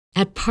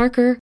At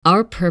Parker,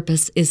 our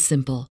purpose is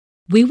simple.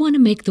 We want to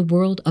make the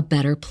world a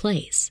better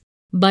place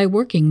by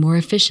working more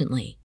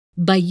efficiently,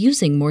 by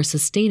using more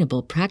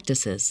sustainable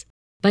practices,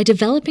 by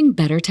developing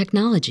better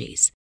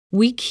technologies.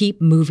 We keep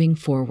moving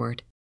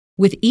forward.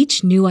 With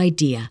each new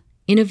idea,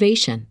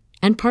 innovation,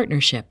 and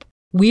partnership,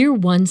 we're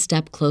one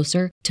step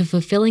closer to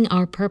fulfilling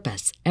our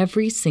purpose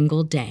every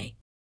single day.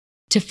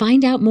 To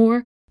find out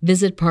more,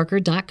 visit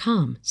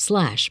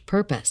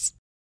parker.com/purpose.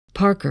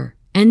 Parker,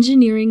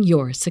 engineering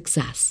your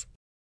success.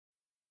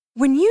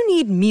 When you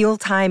need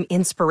mealtime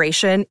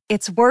inspiration,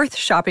 it's worth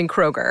shopping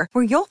Kroger,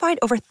 where you'll find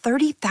over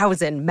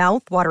 30,000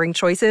 mouth-watering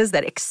choices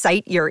that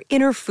excite your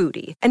inner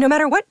foodie. And no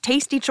matter what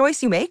tasty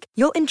choice you make,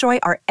 you'll enjoy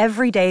our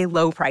everyday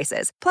low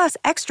prices, plus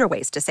extra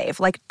ways to save,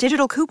 like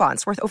digital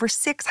coupons worth over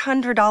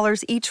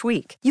 $600 each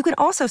week. You can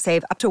also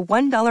save up to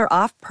 $1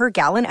 off per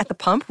gallon at the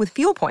pump with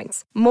fuel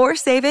points. More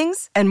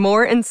savings and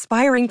more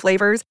inspiring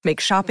flavors make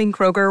shopping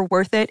Kroger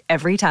worth it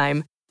every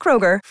time.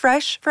 Kroger,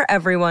 fresh for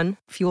everyone.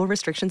 Fuel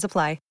restrictions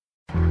apply.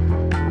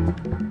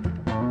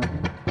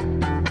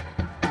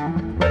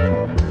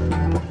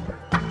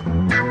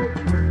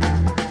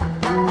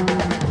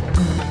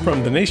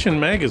 From The Nation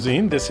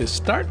magazine, this is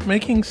Start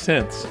Making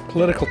Sense,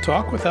 political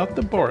talk without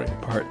the boring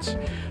parts.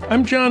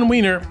 I'm John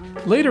Wiener.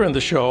 Later in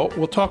the show,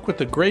 we'll talk with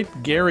the great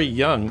Gary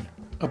Young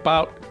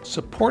about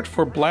support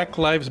for Black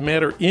Lives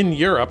Matter in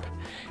Europe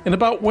and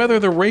about whether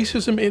the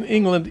racism in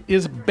England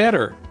is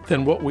better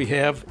than what we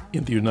have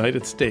in the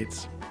United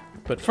States.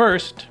 But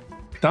first,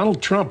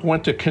 Donald Trump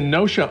went to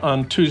Kenosha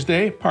on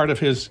Tuesday, part of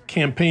his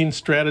campaign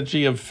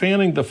strategy of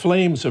fanning the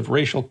flames of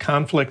racial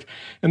conflict,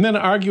 and then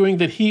arguing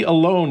that he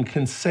alone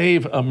can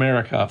save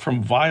America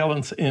from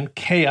violence and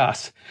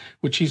chaos,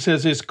 which he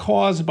says is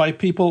caused by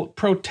people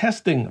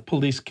protesting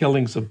police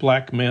killings of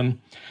black men.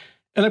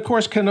 And of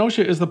course,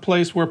 Kenosha is the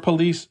place where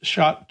police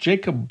shot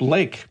Jacob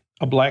Blake,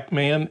 a black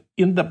man,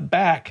 in the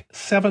back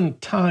 7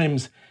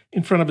 times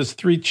in front of his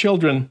 3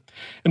 children,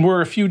 and where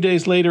a few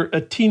days later,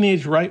 a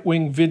teenage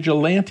right-wing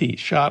vigilante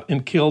shot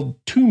and killed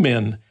 2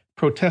 men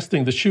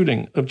protesting the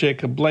shooting of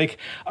Jacob Blake.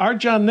 Our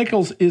John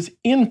Nichols is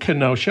in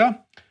Kenosha.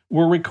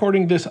 We're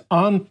recording this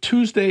on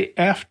Tuesday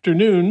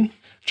afternoon.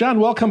 John,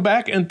 welcome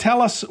back, and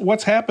tell us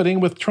what's happening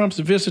with Trump's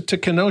visit to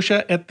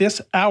Kenosha at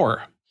this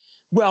hour.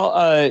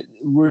 Well,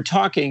 we're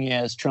talking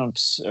as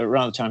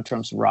around the time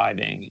Trump's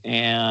arriving,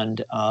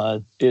 and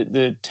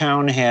the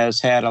town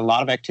has had a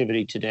lot of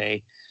activity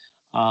today.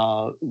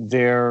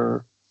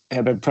 There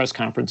have been press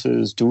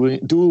conferences,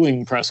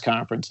 dueling press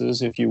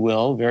conferences, if you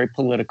will, very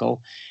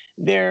political.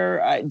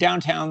 There,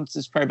 downtown,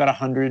 there's probably about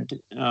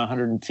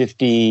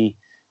 150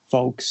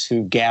 folks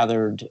who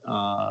gathered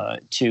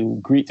to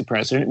greet the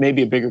president. It may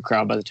be a bigger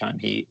crowd by the time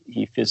he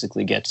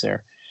physically gets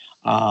there.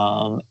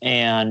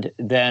 And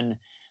then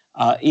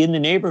in the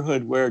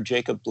neighborhood where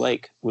Jacob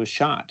Blake was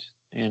shot,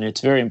 and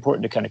it's very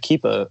important to kind of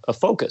keep a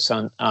focus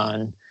on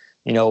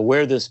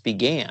where this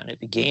began. It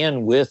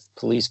began with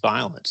police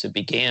violence. It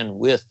began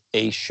with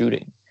a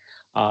shooting.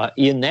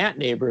 In that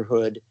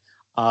neighborhood,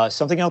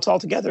 something else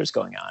altogether is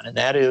going on, and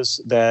that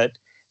is that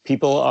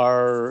people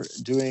are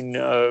doing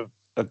a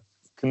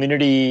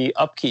community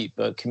upkeep,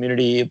 a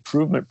community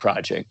improvement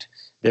project.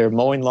 They're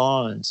mowing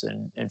lawns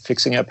and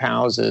fixing up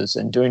houses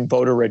and doing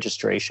voter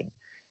registration.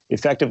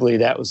 Effectively,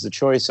 that was the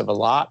choice of a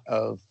lot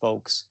of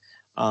folks,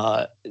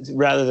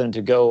 rather than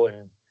to go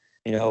and,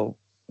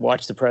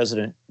 watch the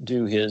president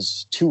do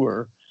his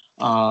tour.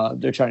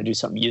 They're trying to do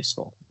something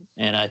useful.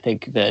 And I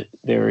think that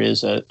there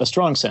is a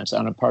strong sense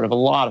on the part of a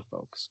lot of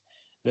folks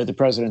that the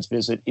president's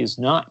visit is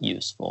not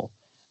useful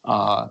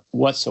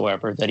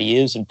whatsoever, that he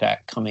is, in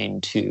fact,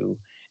 coming to,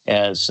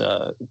 as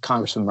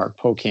Congressman Mark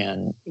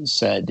Pocan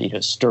said,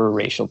 stir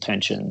racial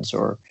tensions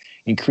or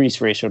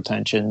increase racial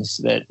tensions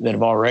that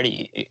have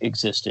already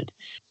existed.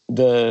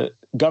 The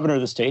governor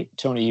of the state,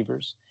 Tony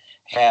Evers,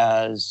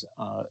 has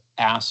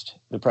asked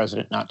the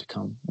president not to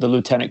come. The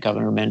lieutenant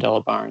governor,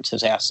 Mandela Barnes,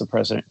 has asked the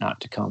president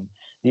not to come.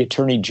 The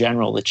attorney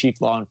general, the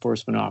chief law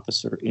enforcement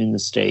officer in the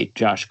state,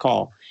 Josh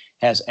Kaul,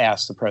 has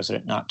asked the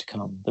president not to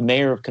come. The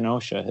mayor of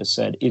Kenosha has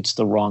said it's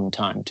the wrong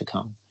time to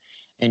come.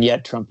 And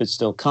yet Trump is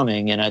still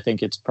coming, and I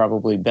think it's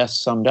probably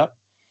best summed up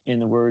in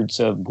the words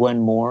of Gwen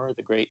Moore,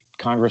 the great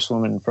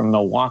congresswoman from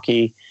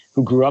Milwaukee,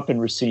 who grew up in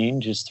Racine,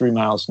 just 3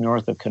 miles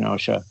north of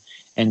Kenosha,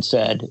 and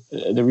said,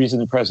 the reason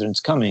the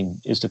president's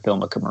coming is to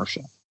film a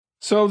commercial.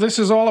 So this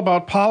is all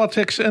about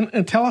politics.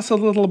 And tell us a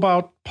little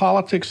about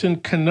politics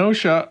in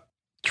Kenosha.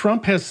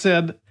 Trump has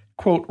said,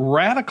 quote,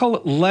 radical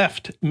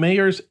left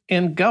mayors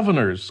and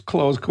governors,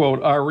 close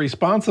quote, are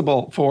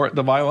responsible for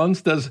the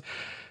violence. Does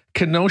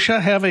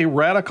Kenosha have a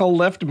radical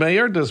left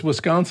mayor? Does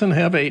Wisconsin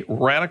have a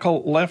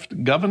radical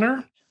left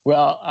governor?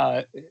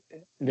 Well,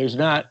 there's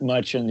not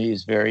much in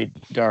these very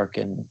dark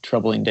and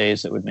troubling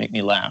days that would make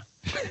me laugh.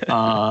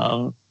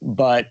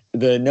 But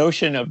the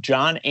notion of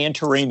John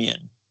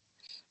Antaramian,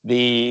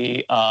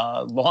 the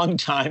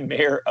longtime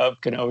mayor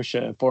of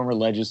Kenosha, former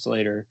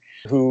legislator,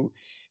 who,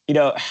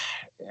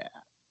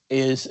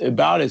 is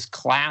about as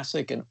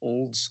classic an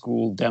old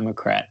school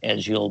Democrat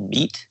as you'll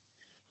meet.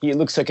 he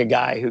looks like a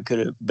guy who could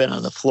have been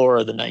on the floor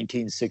of the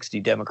 1960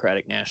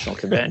 Democratic National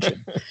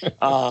Convention,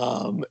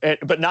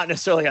 but not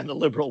necessarily on the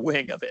liberal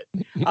wing of it.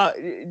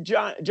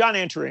 John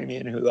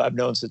Antaramian, who I've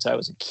known since I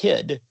was a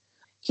kid,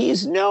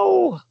 he's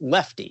no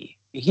lefty.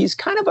 He's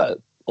kind of a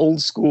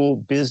old school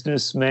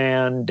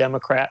businessman,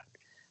 Democrat,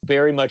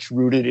 very much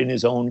rooted in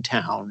his own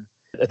town.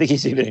 I think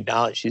he's even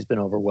acknowledged he's been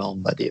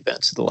overwhelmed by the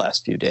events of the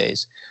last few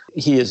days.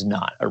 He is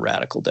not a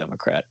radical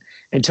Democrat.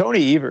 And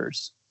Tony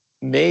Evers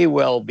may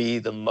well be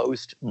the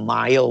most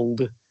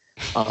mild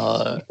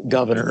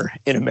governor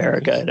in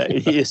America.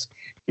 He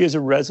is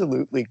a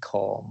resolutely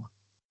calm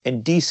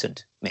and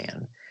decent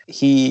man.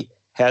 He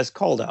has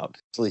called out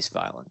police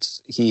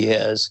violence. He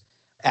has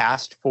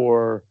asked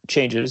for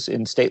changes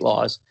in state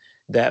laws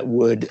that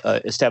would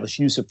establish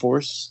use of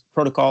force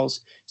protocols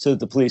so that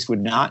the police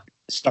would not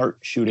start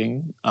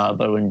shooting, but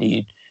would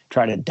indeed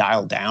try to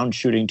dial down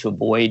shooting to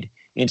avoid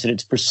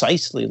incidents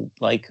precisely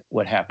like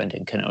what happened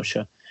in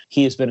Kenosha.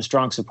 He has been a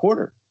strong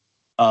supporter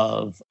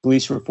of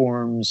police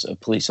reforms,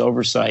 of police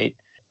oversight,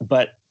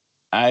 but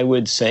I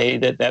would say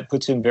that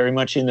puts him very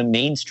much in the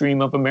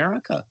mainstream of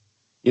America,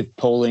 if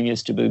polling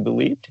is to be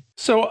believed.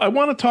 So I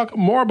want to talk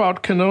more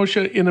about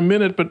Kenosha in a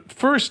minute, but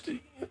first,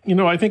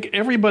 I think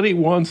everybody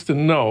wants to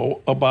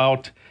know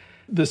about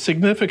the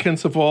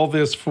significance of all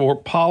this for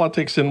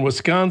politics in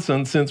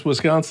Wisconsin, since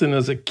Wisconsin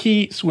is a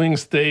key swing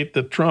state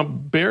that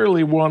Trump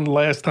barely won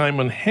last time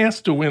and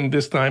has to win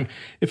this time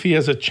if he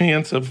has a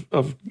chance of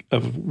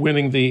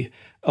winning the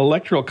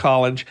Electoral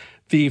College.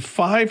 The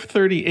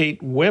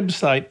 538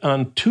 website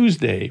on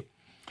Tuesday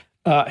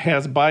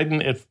has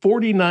Biden at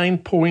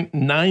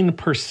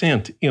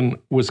 49.9% in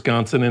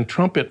Wisconsin and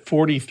Trump at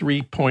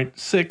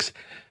 43.6%.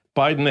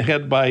 Biden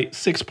ahead by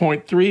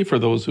 6.3 for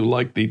those who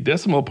like the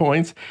decimal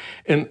points,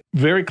 and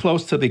very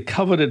close to the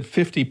coveted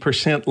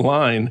 50%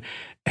 line.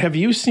 Have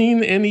you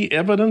seen any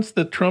evidence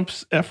that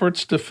Trump's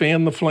efforts to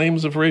fan the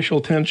flames of racial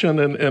tension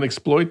and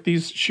exploit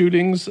these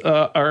shootings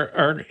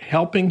are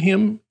helping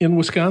him in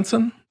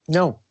Wisconsin?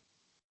 No,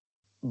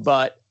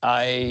 but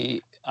I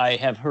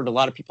have heard a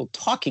lot of people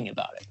talking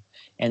about it,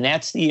 and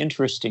that's the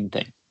interesting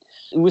thing.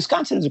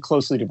 Wisconsin is a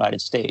closely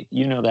divided state.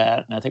 You know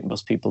that, and I think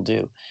most people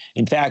do.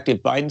 In fact,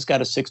 if Biden's got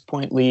a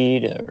 6-point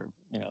lead or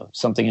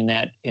something in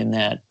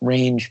that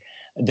range,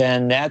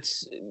 then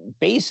that's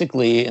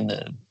basically in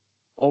the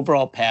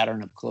overall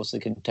pattern of closely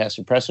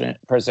contested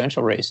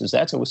presidential races.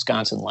 That's a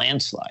Wisconsin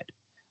landslide.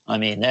 I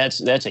mean,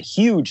 that's a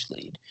huge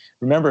lead.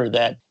 Remember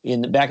that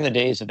back in the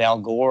days of Al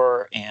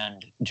Gore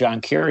and John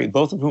Kerry,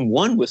 both of whom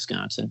won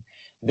Wisconsin,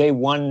 they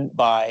won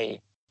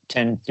by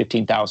 10,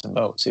 15,000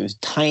 votes. It was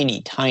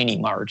tiny, tiny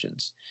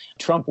margins.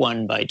 Trump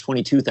won by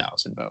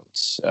 22,000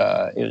 votes.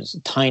 It was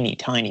a tiny,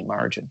 tiny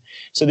margin.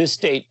 So this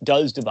state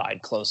does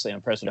divide closely on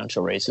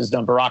presidential races.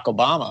 Now, Barack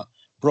Obama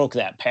broke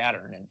that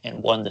pattern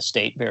and won the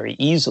state very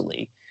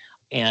easily.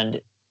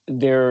 And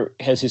there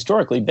has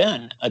historically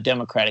been a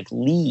Democratic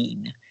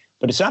lean,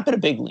 but it's not been a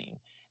big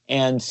lean.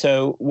 And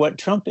so what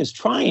Trump is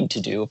trying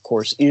to do, of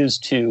course, is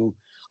to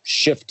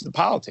shift the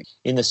politics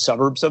in the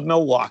suburbs of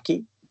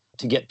Milwaukee,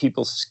 to get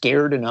people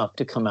scared enough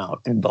to come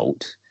out and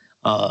vote,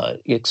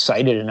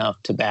 excited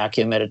enough to back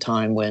him at a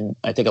time when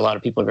I think a lot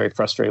of people are very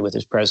frustrated with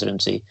his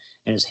presidency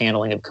and his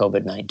handling of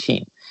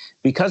COVID-19.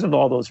 Because of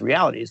all those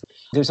realities,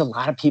 there's a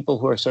lot of people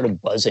who are sort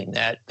of buzzing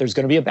that there's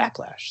going to be a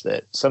backlash,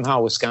 that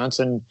somehow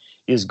Wisconsin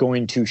is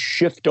going to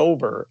shift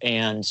over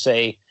and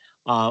say,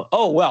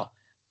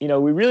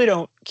 we really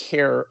don't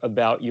care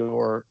about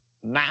your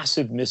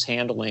massive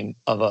mishandling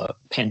of a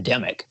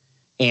pandemic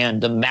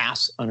and the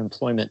mass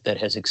unemployment that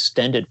has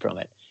extended from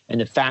it, and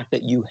the fact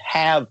that you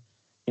have,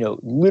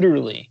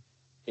 literally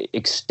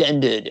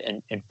extended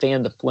and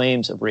fanned the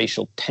flames of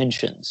racial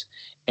tensions,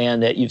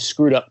 and that you've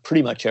screwed up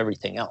pretty much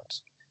everything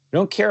else. We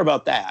don't care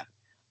about that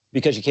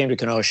because you came to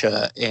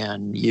Kenosha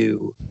and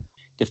you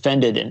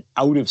defended an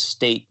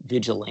out-of-state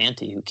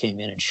vigilante who came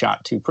in and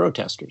shot 2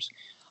 protesters.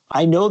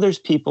 I know there's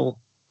people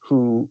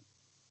who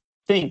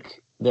think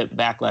that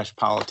backlash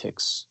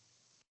politics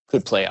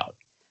could play out,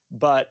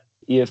 but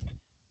if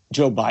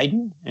Joe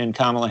Biden and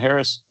Kamala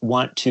Harris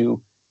want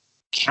to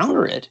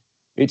counter it,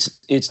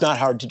 it's not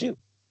hard to do,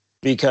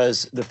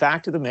 because the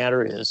fact of the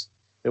matter is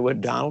that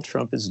what Donald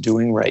Trump is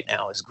doing right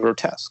now is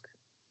grotesque,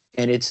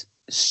 and it's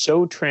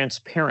so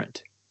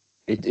transparent.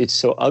 It's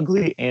so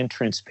ugly and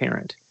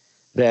transparent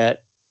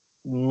that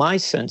my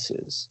sense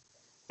is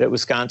that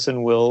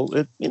Wisconsin will,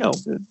 to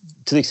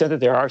the extent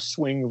that there are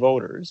swing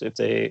voters, if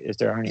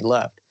there are any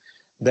left,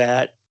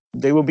 that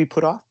they will be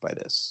put off by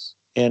this.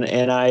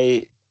 And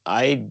I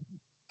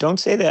don't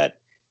say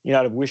that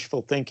out of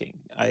wishful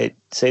thinking. I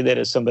say that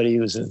as somebody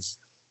who's in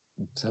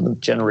 7th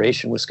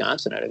generation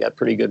Wisconsin. I got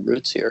pretty good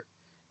roots here,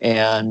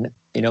 and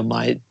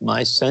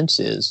my sense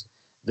is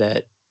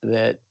that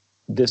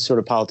this sort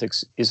of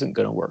politics isn't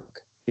going to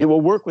work. It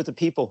will work with the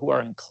people who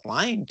are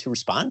inclined to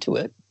respond to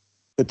it,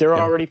 but they're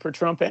already for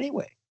Trump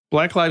anyway.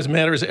 Black Lives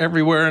Matters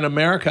everywhere in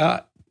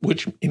America,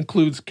 which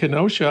includes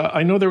Kenosha.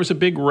 I know there was a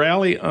big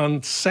rally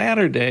on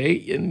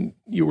Saturday, and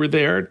you were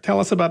there. Tell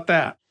us about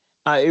that.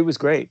 It was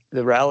great.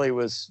 The rally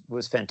was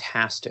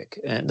fantastic,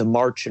 and the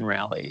march and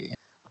rally.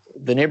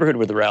 The neighborhood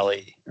where the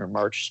rally or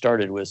march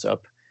started was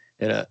up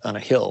on a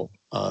hill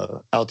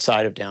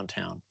outside of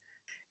downtown.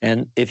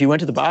 And if you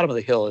went to the bottom of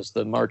the hill as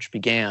the march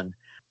began,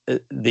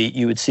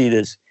 you would see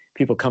this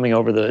people coming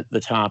over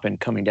the top and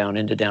coming down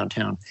into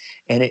downtown.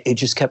 And it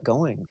just kept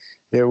going.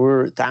 There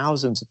were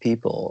thousands of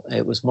people.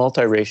 It was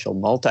multiracial,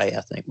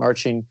 multi-ethnic,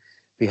 marching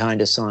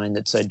behind a sign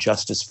that said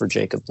 "Justice for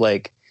Jacob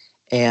Blake."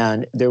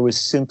 And there was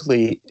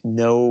simply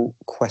no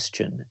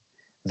question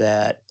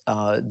that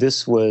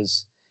this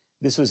was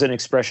an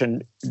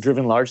expression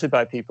driven largely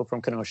by people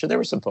from Kenosha. There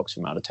were some folks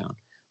from out of town,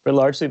 but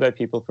largely by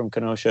people from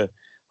Kenosha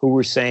who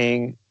were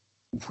saying,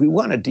 we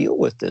want to deal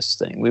with this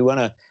thing. We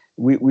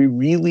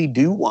really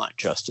do want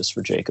justice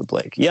for Jacob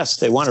Blake. Yes,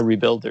 they want to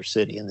rebuild their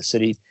city, and the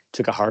city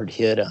took a hard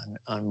hit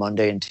on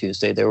Monday and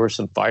Tuesday. There were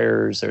some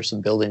fires, there were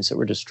some buildings that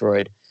were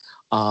destroyed,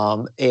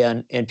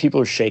 and people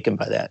are shaken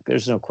by that.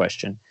 There's no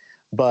question.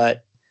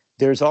 But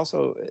there's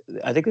also,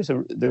 I think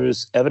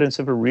there's evidence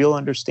of a real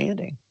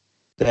understanding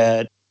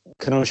that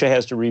Kenosha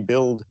has to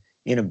rebuild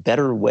in a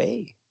better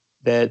way,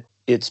 that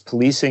its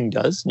policing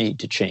does need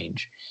to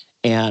change.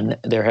 And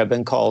there have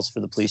been calls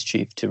for the police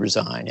chief to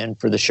resign and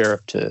for the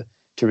sheriff to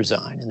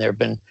resign. And there have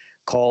been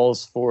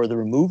calls for the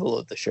removal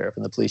of the sheriff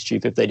and the police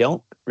chief if they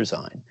don't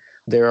resign.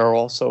 There are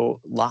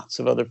also lots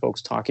of other folks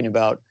talking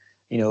about,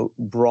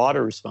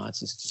 broader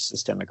responses to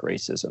systemic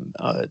racism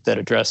that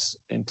address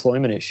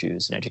employment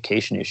issues and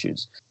education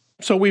issues.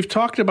 So we've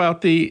talked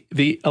about the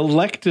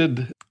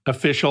elected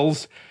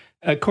officials.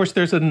 Of course,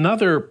 there's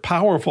another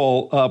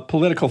powerful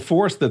political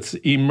force that's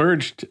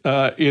emerged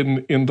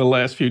in the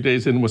last few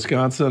days in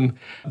Wisconsin.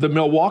 The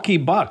Milwaukee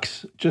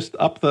Bucks, just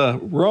up the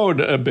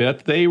road a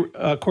bit, they,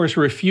 of course,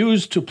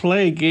 refused to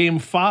play Game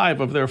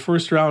 5 of their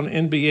first-round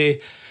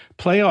NBA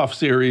playoff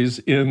series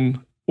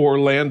in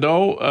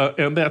Orlando,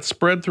 and that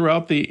spread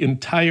throughout the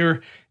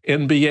entire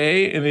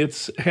NBA, and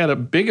it's had a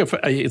big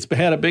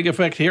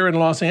effect here in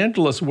Los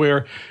Angeles,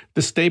 where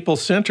the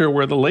Staples Center,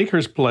 where the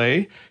Lakers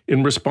play,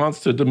 in response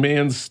to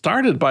demands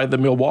started by the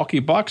Milwaukee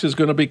Bucks, is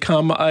going to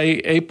become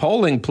a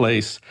polling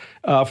place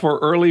for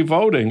early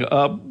voting.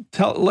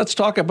 Let's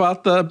talk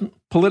about the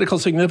political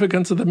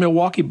significance of the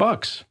Milwaukee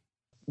Bucks.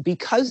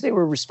 Because they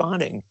were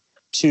responding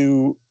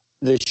to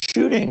the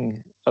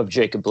shooting of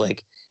Jacob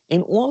Blake,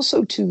 and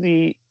also to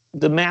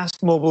the mass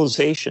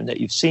mobilization that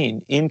you've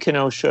seen in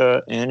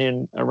Kenosha and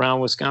in around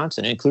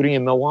Wisconsin, including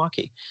in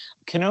Milwaukee.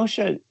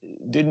 Kenosha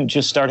didn't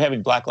just start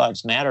having Black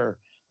Lives Matter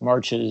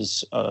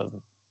marches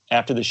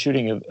after the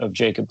shooting of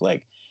Jacob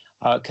Blake.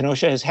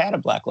 Kenosha has had a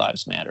Black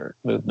Lives Matter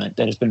movement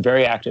that has been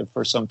very active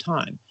for some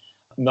time.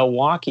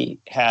 Milwaukee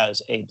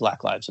has a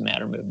Black Lives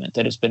Matter movement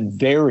that has been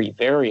very,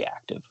 very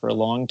active for a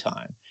long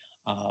time.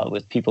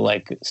 With people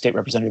like State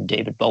Representative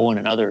David Bowen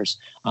and others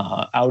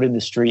out in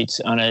the streets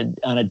on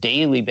a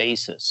daily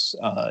basis,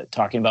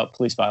 talking about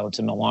police violence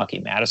in Milwaukee.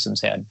 Madison's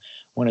had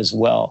one as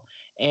well,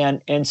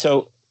 and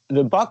so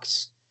the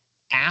Bucks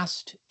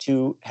asked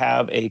to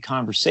have a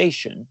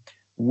conversation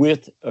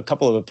with a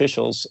couple of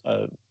officials,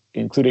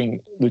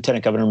 including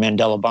Lieutenant Governor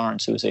Mandela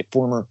Barnes, who is a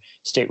former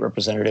state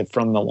representative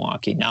from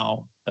Milwaukee,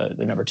 now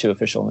the number 2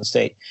 official in the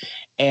state,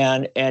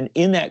 and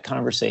in that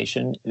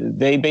conversation,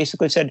 they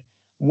basically said,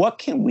 what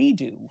can we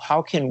do?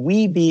 How can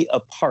we be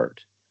a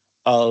part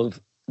of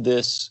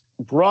this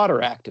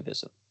broader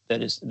activism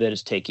that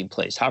is taking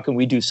place? How can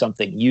we do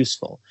something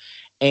useful?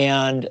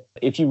 And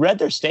if you read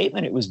their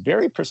statement, it was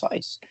very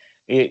precise.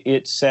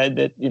 It said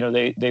that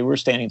they were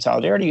standing in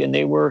solidarity, and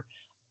they were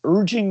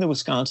urging the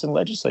Wisconsin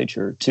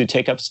legislature to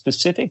take up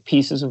specific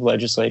pieces of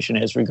legislation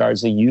as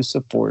regards the use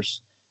of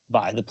force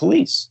by the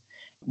police.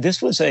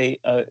 This was an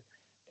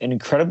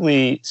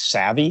incredibly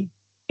savvy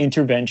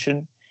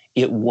intervention.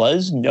 It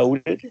was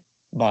noted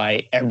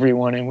by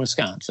everyone in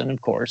Wisconsin,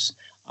 of course,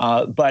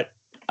 but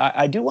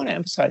I do want to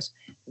emphasize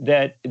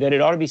that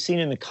it ought to be seen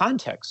in the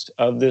context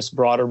of this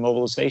broader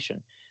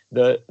mobilization.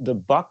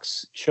 The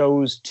Bucks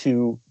chose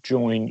to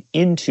join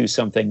into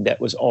something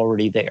that was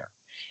already there,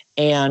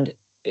 and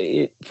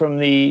from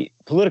the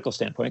political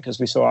standpoint, because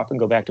we so often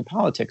go back to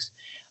politics,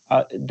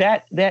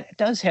 that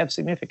does have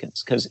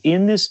significance, because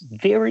in this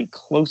very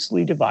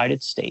closely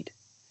divided state,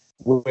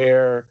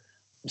 where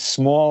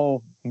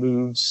small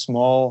moves,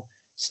 small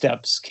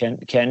steps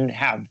can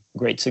have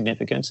great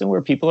significance, and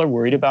where people are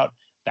worried about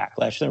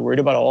backlash, they're worried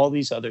about all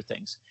these other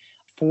things.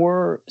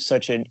 For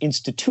such an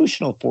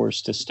institutional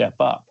force to step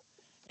up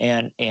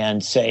and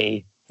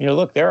say,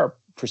 look, there are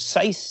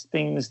precise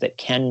things that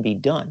can be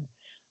done,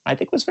 I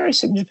think was very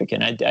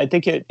significant. I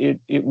think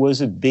it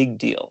was a big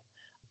deal.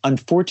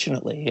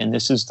 Unfortunately, and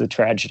this is the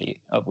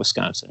tragedy of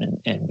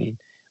Wisconsin, and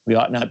we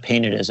ought not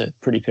paint it as a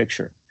pretty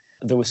picture,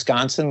 the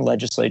Wisconsin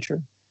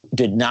legislature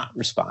did not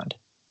respond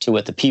to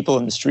what the people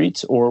in the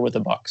streets or what the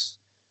Bucks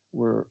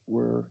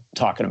were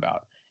talking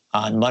about.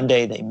 On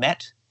Monday, they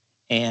met,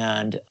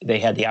 and they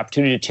had the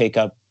opportunity to take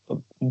up a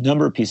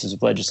number of pieces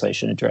of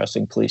legislation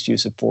addressing police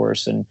use of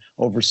force and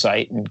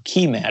oversight and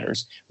key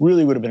matters.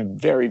 Really would have been a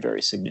very,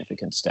 very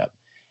significant step.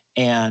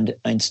 And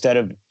instead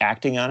of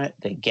acting on it,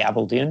 they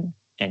gabbled in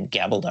and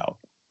gabbled out.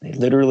 They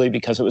literally,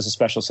 because it was a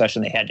special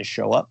session, they had to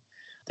show up.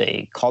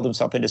 They called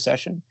themselves into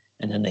session,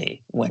 and then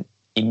they went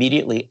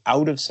immediately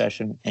out of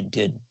session and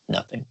did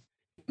nothing.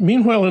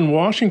 Meanwhile, in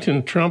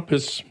Washington, Trump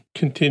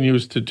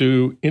continues to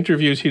do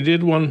interviews. He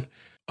did one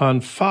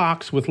on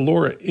Fox with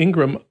Laura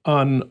Ingraham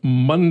on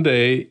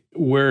Monday,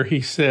 where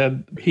he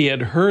said he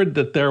had heard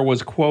that there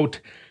was,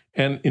 quote,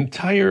 an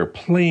entire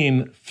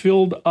plane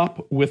filled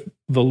up with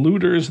the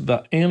looters,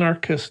 the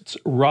anarchists,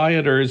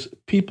 rioters,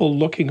 people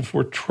looking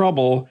for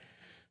trouble,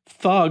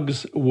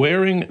 thugs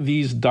wearing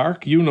these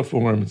dark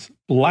uniforms,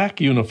 black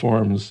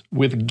uniforms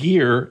with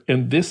gear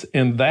and this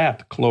and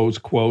that, close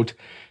quote,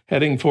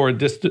 heading for a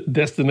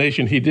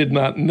destination he did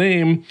not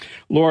name.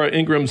 Laura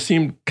Ingraham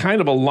seemed kind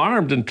of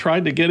alarmed and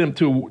tried to get him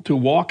to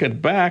walk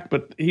it back,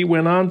 but he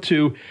went on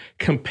to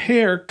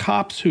compare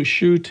cops who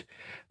shoot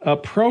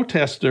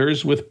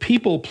protesters with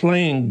people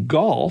playing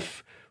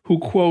golf who,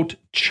 quote,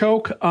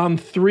 choke on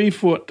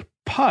 3-foot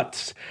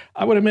putts.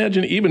 I would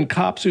imagine even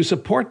cops who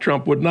support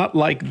Trump would not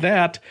like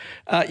that.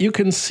 You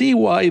can see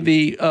why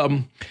the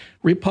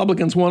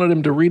Republicans wanted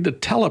him to read the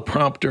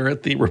teleprompter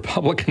at the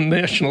Republican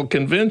National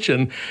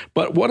Convention.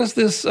 But what does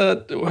this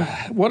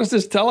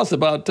tell us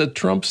about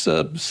Trump's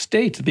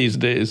state these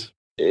days?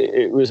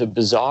 It was a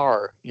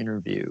bizarre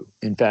interview.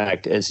 In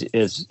fact,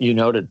 as you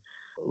noted,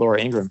 Laura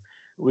Ingraham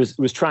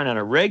was trying on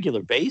a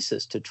regular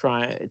basis to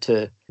try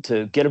to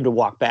get him to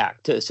walk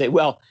back, to say,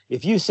 well,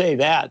 if you say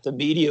that, the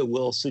media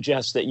will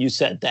suggest that you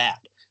said that,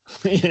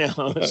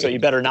 so you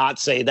better not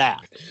say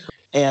that.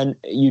 And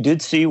you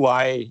did see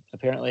why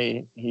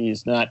apparently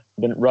he's not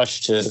been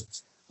rushed to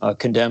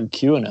condemn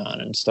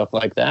QAnon and stuff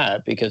like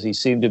that, because he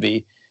seemed to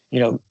be,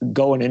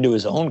 going into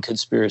his own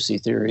conspiracy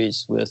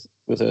theories with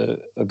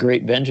a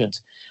great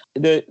vengeance.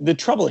 The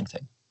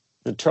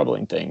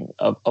troubling thing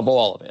of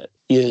all of it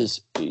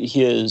is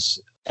his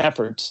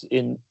efforts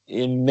in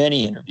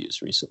many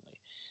interviews recently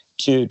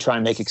to try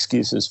and make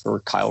excuses for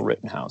Kyle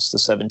Rittenhouse, the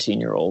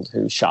 17-year-old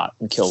who shot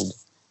and killed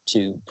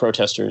 2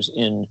 protesters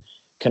in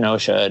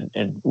Kenosha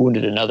and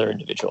wounded another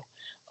individual.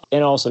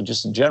 And also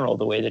just in general,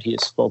 the way that he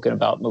has spoken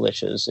about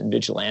militias and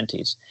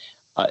vigilantes.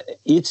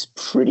 It's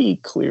pretty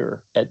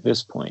clear at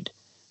this point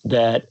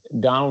that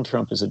Donald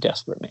Trump is a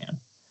desperate man.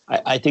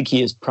 I think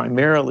he is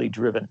primarily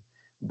driven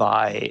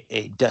by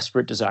a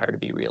desperate desire to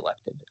be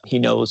reelected. He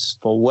knows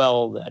full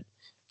well that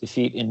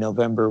defeat in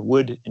November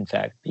would, in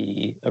fact,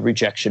 be a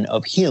rejection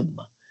of him.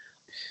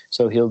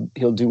 So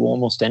he'll do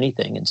almost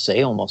anything and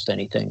say almost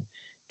anything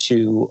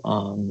to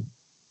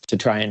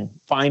try and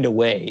find a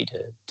way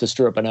to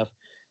stir up enough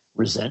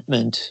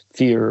resentment,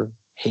 fear,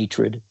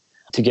 hatred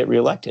to get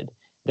reelected.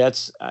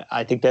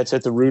 I think that's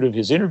at the root of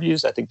his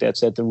interviews. I think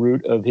that's at the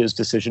root of his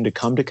decision to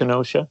come to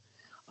Kenosha.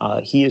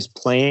 He is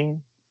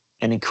playing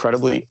an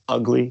incredibly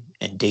ugly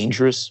and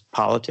dangerous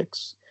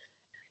politics.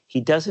 He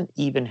doesn't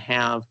even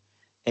have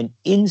an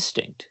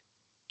instinct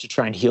to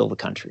try and heal the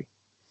country.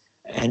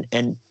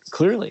 And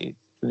clearly,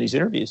 from these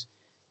interviews,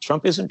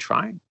 Trump isn't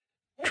trying.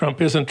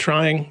 Trump isn't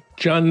trying.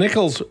 John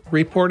Nichols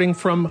reporting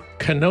from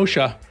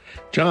Kenosha.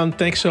 John,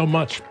 thanks so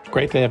much.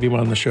 Great to have you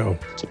on the show.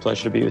 It's a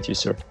pleasure to be with you,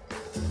 sir.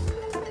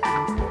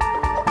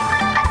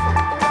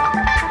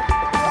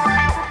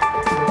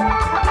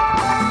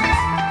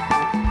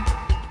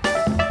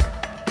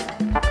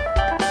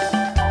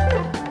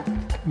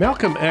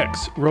 Malcolm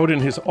X wrote in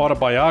his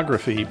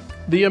autobiography,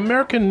 "The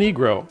American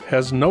Negro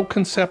has no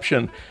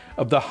conception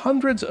of the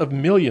hundreds of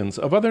millions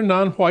of other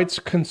non-whites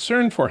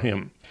concerned for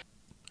him.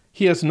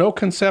 He has no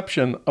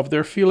conception of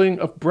their feeling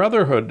of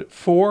brotherhood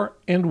for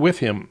and with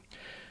him."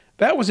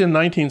 That was in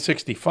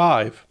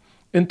 1965.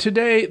 And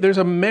today, there's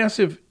a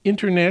massive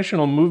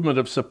international movement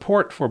of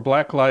support for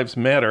Black Lives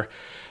Matter.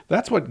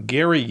 That's what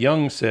Gary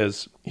Young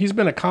says. He's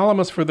been a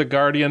columnist for The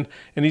Guardian,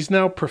 and he's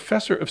now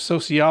professor of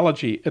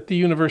sociology at the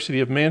University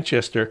of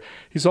Manchester.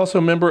 He's also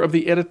a member of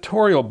the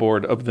editorial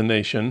board of The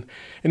Nation,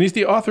 and he's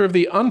the author of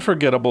the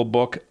unforgettable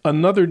book,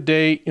 Another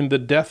Day in the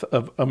Death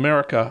of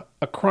America,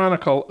 A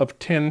Chronicle of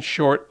 10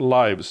 Short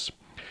Lives.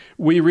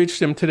 We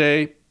reached him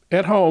today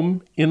at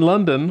home in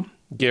London.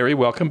 Gary,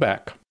 welcome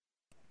back.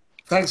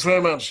 Thanks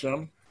very much,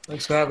 John.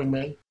 Thanks for having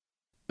me.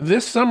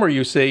 This summer,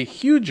 you say,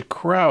 huge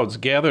crowds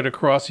gathered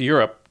across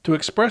Europe to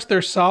express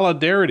their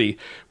solidarity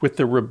with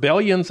the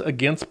rebellions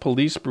against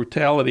police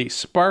brutality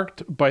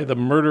sparked by the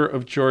murder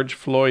of George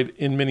Floyd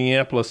in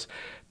Minneapolis.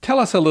 Tell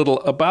us a little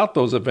about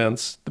those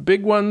events, the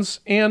big ones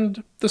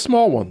and the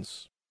small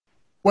ones.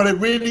 Well, they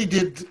really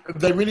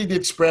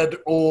did spread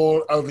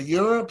all over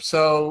Europe.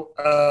 So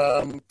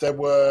there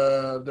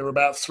were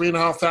about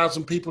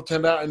 3,500 people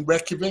turned out in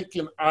Reykjavik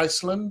in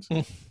Iceland.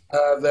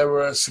 There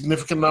were a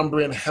significant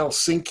number in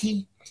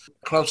Helsinki.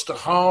 Close to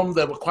home,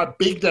 there were quite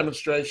big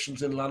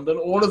demonstrations in London.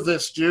 All of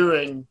this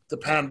during the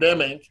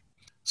pandemic.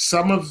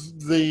 Some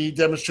of the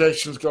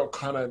demonstrations got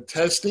kind of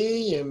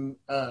testy in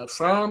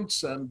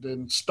France and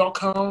in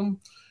Stockholm.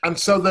 And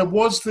so there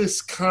was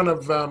this kind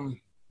of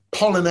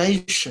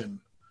pollination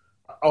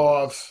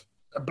of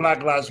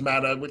Black Lives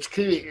Matter, which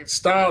clearly it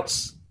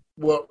starts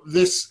well,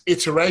 this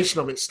iteration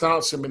of it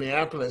starts in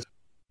Minneapolis.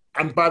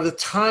 And by the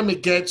time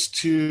it gets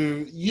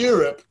to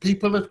Europe,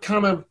 people are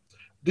kind of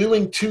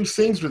doing two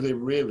things with it,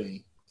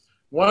 really.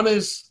 One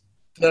is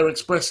they're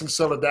expressing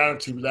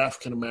solidarity with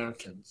African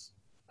Americans.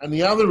 And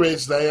the other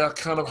is they are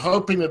kind of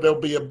hoping that there'll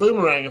be a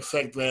boomerang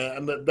effect there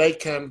and that they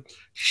can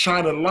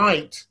shine a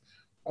light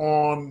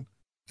on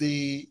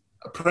the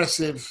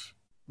oppressive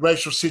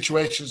racial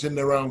situations in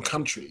their own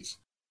countries.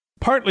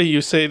 Partly,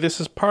 you say, this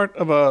is part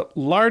of a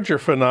larger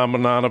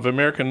phenomenon of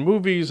American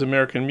movies,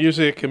 American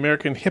music,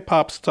 American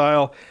hip-hop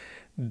style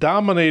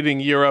dominating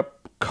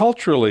Europe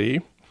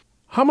culturally.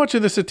 How much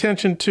of this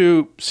attention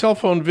to cell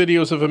phone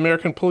videos of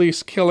American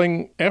police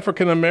killing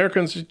African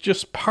Americans is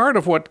just part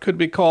of what could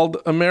be called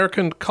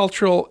American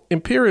cultural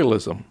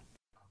imperialism?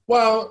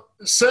 Well,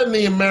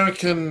 certainly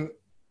America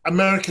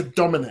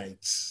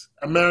dominates.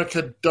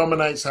 America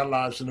dominates our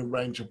lives in a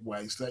range of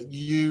ways. That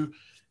you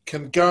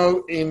can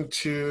go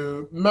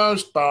into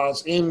most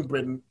bars in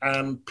Britain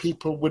and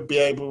people would be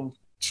able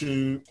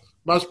to,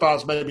 most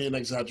bars may be an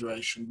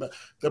exaggeration, but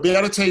they'll be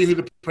able to tell you who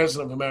the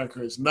president of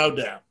America is, no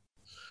doubt.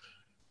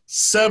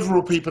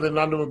 Several people in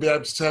London will be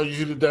able to tell you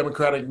who the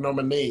Democratic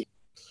nominee.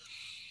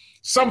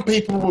 Some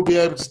people will be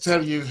able to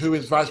tell you who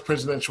his vice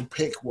presidential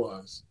pick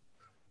was.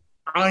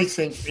 I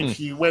think if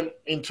you went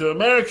into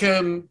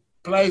American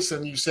place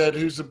and you said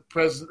who's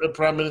the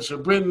prime minister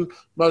of Britain,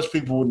 most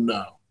people would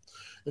know.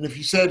 And if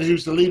you said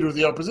who's the leader of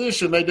the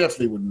opposition, they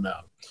definitely wouldn't know.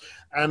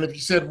 And if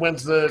you said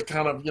when's the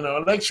kind of,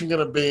 election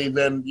going to be,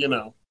 then,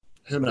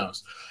 who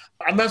knows?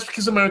 And that's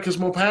because America's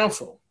more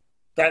powerful.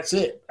 That's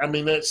it. I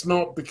mean, it's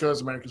not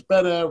because America's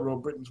better or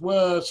Britain's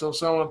worse or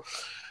so on.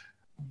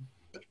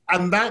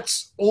 And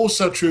that's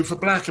also true for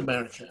Black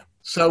America.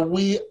 So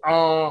we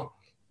are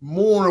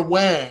more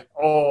aware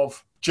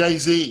of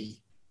Jay-Z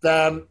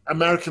than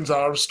Americans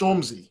are of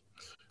Stormzy.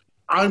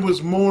 I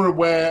was more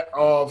aware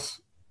of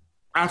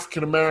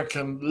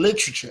African-American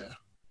literature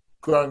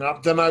growing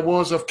up than I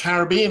was of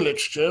Caribbean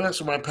literature.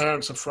 That's where my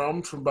parents are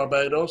from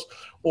Barbados,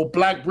 or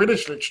Black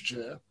British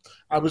literature.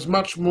 I was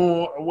much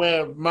more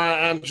aware of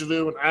Maya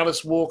Angelou and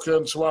Alice Walker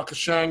and Sawaka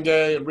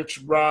Shange and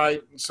Richard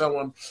Wright and so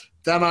on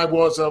than I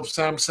was of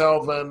Sam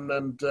Selvin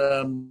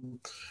and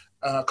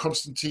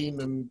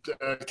Constantine and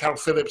Carol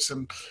Phillips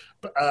and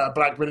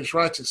Black British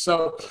writers.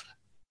 So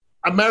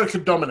America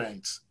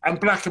dominates,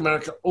 and Black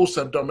America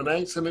also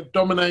dominates, and it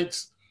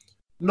dominates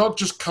not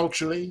just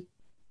culturally,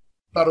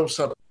 but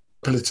also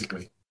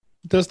politically.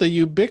 Does the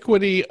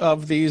ubiquity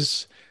of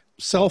these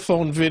cell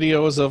phone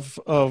videos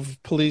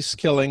of police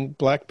killing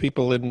Black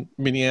people in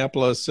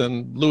Minneapolis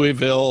and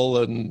Louisville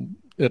and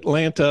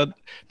Atlanta,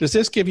 does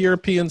this give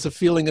Europeans a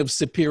feeling of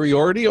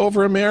superiority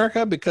over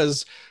America?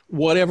 Because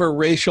whatever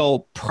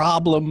racial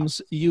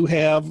problems you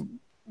have,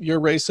 your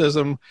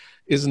racism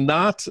is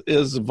not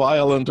as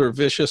violent or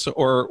vicious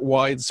or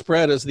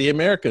widespread as the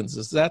Americans.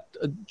 Is that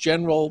a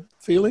general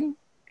feeling?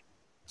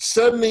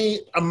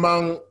 Certainly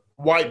among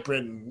white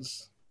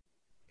Britons,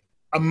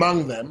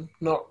 among them,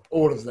 not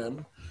all of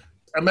them,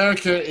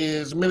 America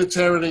is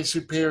militarily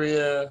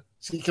superior,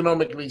 it's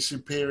economically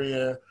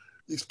superior,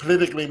 it's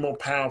politically more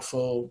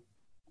powerful.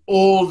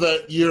 All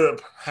that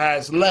Europe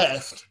has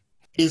left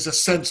is a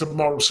sense of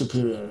moral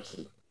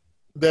superiority.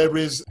 There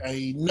is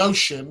a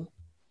notion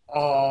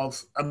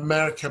of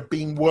America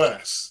being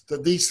worse,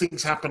 that these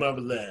things happen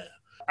over there.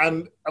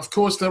 And of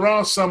course, there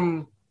are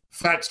some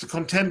facts to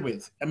contend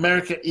with.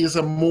 America is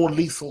a more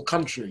lethal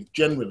country,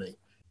 generally.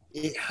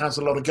 It has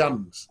a lot of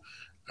guns.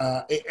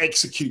 It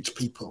executes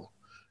people.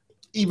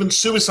 Even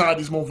suicide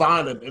is more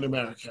violent in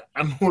America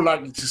and more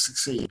likely to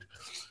succeed.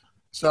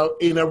 So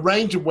in a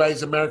range of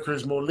ways, America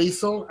is more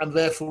lethal, and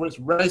therefore its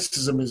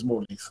racism is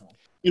more lethal.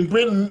 In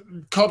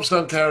Britain, cops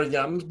don't carry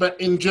guns, but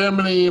in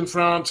Germany and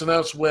France and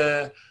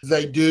elsewhere,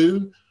 they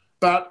do.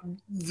 But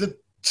the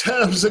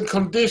terms and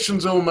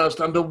conditions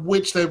almost under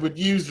which they would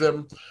use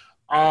them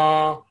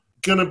are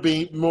going to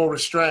be more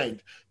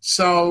restrained.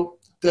 So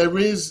there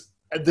is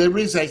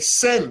a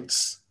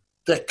sense,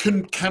 there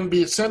can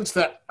be a sense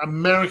that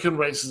American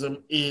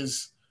racism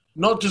is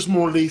not just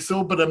more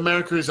lethal, but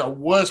America is a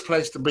worse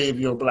place to be if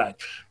you're Black.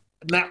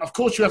 Now, of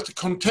course, you have to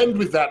contend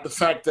with that, the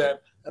fact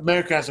that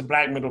America has a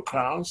Black middle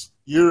class.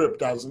 Europe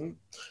doesn't.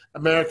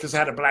 America's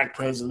had a Black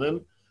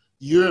president.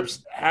 Europe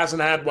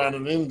hasn't had one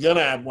and isn't going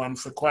to have one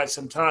for quite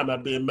some time.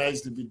 I'd be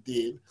amazed if it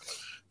did.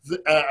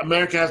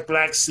 America has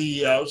Black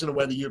CEOs in a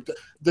way that Europe does.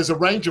 There's a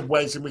range of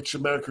ways in which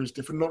America is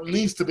different, not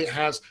least of it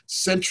has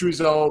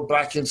centuries-old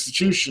Black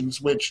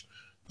institutions, which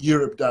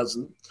Europe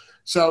doesn't.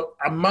 So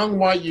among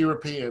white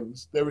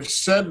Europeans, there is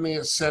certainly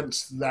a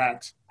sense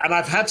that, and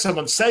I've had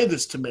someone say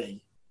this to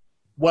me,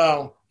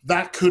 well,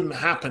 that couldn't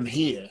happen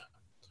here,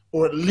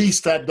 or at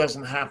least that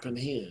doesn't happen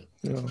here.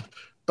 Yeah.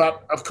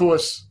 But of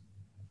course,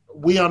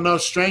 we are no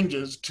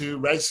strangers to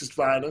racist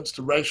violence,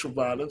 to racial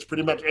violence.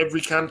 Pretty much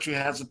every country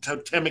has a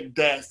totemic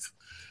death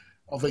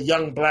of a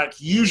young Black,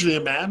 usually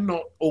a man,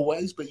 not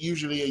always, but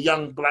usually a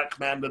young Black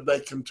man that they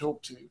can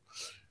talk to.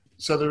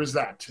 So there is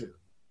that too.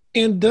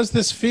 And does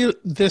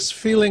this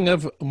feeling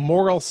of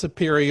moral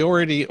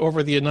superiority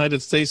over the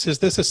United States, is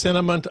this a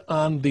sentiment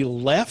on the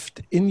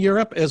left in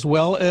Europe as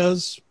well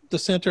as the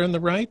center and the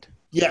right?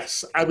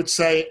 Yes, I would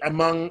say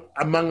among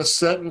a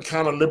certain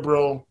kind of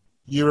liberal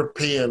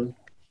European,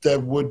 there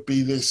would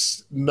be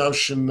this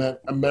notion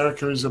that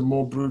America is a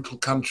more brutal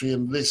country,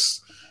 and this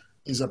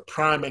is a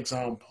prime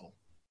example.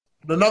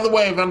 But another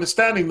way of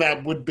understanding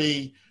that would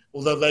be,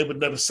 although they would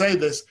never say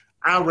this,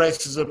 our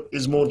racism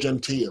is more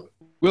genteel.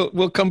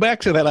 We'll come back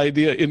to that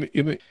idea.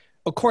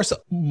 Of course,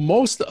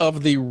 most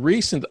of the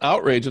recent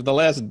outrage of the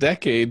last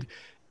decade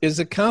is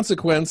a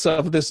consequence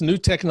of this new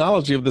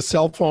technology of the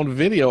cell phone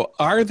video.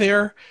 Are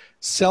there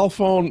cell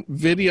phone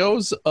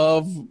videos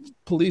of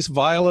police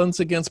violence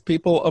against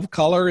people of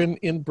color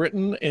in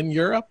Britain and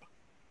Europe?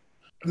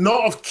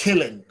 Not of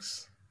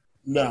killings,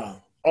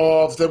 no.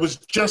 There was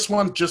just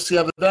one just the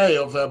other day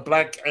of a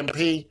black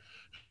MP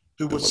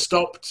who was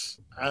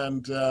stopped,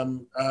 and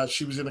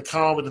she was in a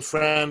car with a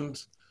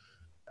friend.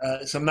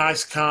 It's a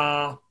nice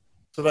car,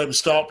 so they were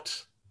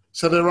stopped.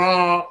 So there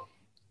are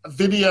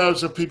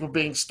videos of people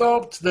being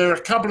stopped. There are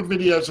a couple of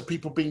videos of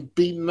people being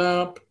beaten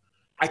up.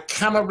 I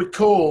cannot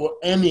recall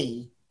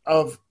any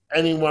of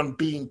anyone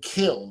being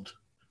killed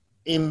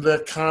in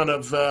the kind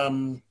of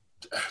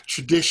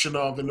tradition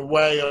of, in the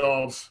way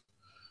of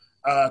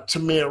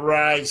Tamir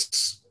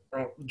Rice,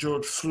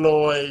 George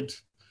Floyd,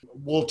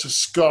 Walter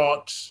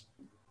Scott.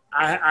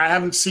 I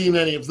haven't seen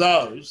any of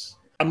those.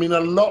 I mean, a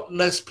lot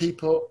less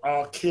people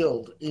are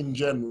killed in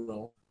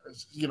general,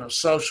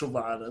 social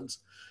violence.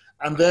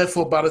 And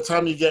therefore, by the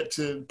time you get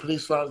to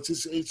police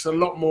violence, it's a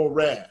lot more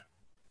rare.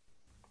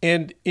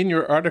 And in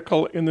your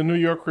article in the New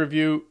York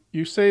Review,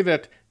 you say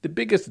that the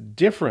biggest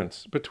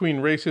difference between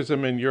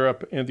racism in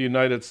Europe and the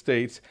United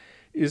States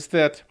is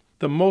that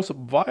the most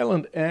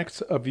violent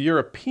acts of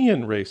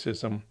European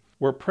racism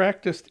were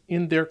practiced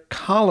in their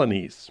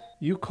colonies.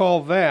 You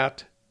call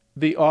that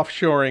the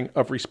offshoring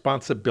of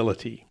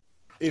responsibility.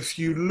 If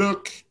you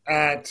look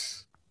at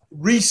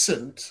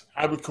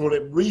I would call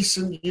it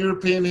recent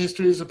European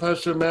history as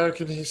opposed to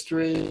American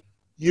history,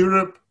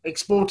 Europe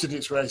exported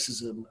its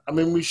racism. I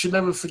mean, we should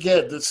never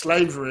forget that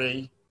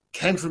slavery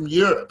came from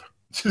Europe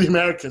to the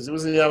Americans. It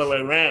wasn't the other way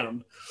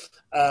around.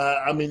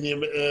 The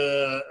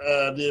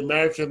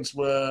Americans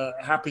were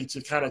happy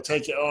to kind of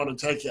take it on and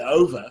take it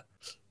over,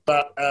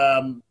 but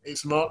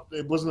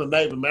it wasn't a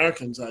Native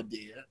Americans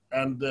idea,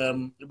 and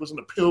it wasn't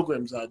a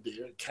Pilgrims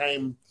idea. It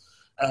came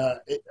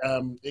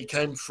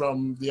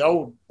from the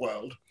old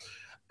world,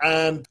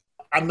 and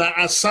that,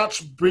 as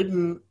such,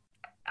 Britain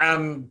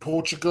and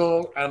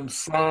Portugal and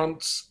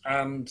France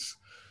and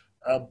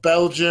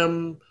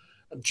Belgium,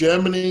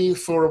 Germany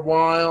for a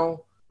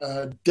while,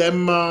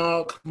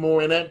 Denmark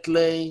more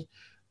ineptly,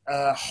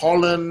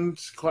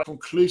 Holland quite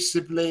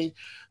conclusively,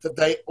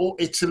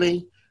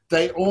 Italy,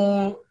 they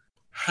all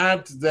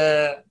had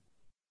their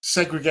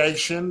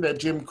segregation, their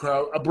Jim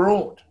Crow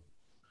abroad.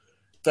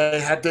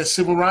 They had their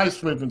civil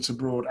rights movements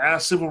abroad. Our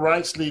civil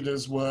rights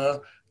leaders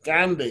were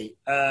Gandhi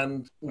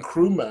and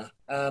Nkrumah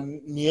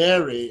and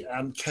Nyeri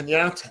and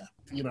Kenyatta,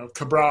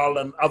 Cabral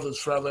and others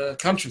for other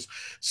countries.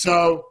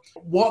 So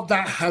what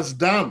that has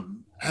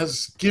done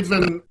has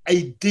given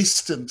a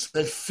distance,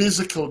 a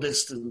physical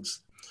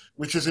distance,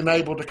 which has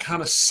enabled a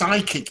kind of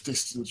psychic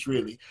distance,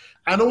 really.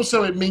 And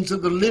also it means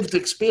that the lived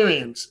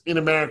experience in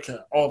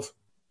America of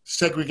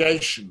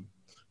segregation,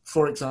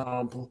 for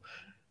example,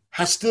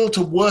 has still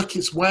to work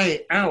its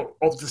way out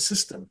of the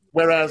system,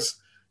 whereas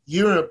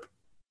Europe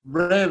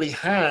rarely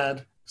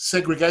had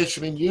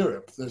segregation in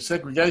Europe. The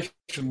segregation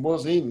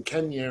was in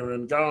Kenya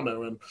and Ghana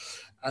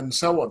and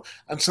so on.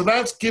 And so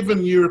that's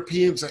given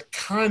Europeans a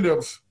kind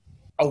of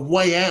a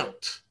way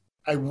out,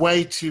 a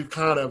way to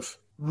kind of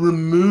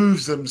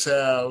remove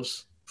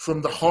themselves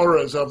from the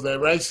horrors of their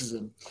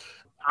racism.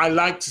 I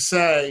like to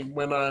say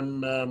when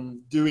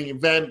I'm doing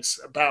events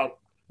about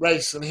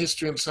race and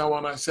history and so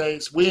on, I say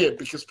it's weird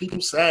because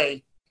people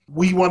say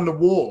we won the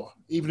war,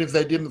 even if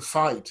they didn't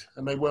fight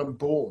and they weren't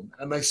born.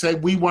 And they say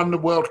we won the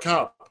World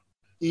Cup,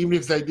 even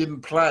if they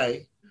didn't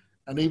play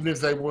and even if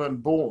they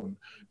weren't born.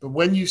 But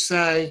when you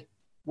say,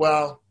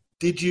 well,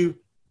 did you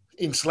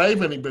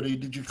enslave anybody?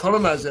 Did you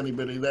colonize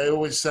anybody? They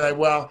always say,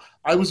 well,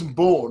 I wasn't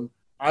born.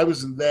 I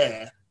wasn't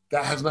there.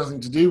 That has nothing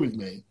to do with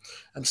me.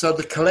 And so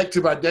the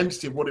collective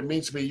identity of what it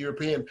means to be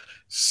European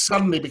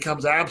suddenly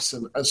becomes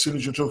absent as soon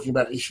as you're talking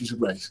about issues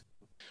of race.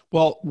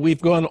 Well,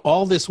 we've gone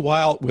all this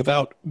while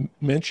without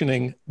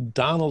mentioning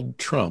Donald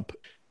Trump.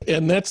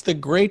 And that's the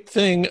great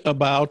thing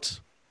about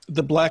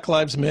the Black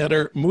Lives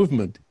Matter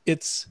movement.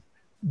 It's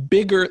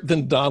bigger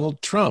than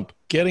Donald Trump.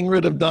 Getting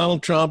rid of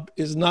Donald Trump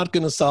is not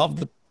going to solve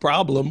the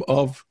problem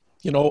of,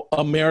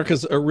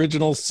 America's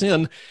original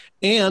sin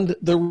and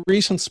the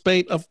recent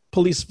spate of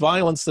police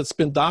violence that's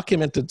been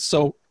documented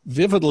so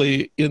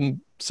vividly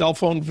in cell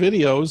phone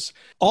videos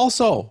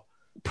also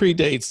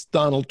predates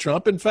Donald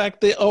Trump. In fact,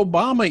 the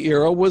Obama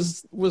era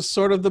was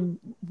sort of the,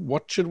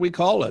 what should we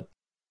call it?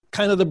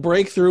 Kind of the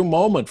breakthrough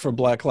moment for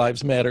Black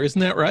Lives Matter.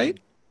 Isn't that right?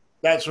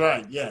 That's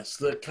right, yes.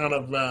 The kind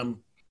of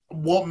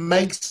what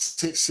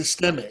makes it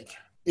systemic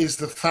is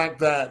the fact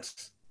that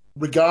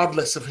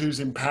regardless of who's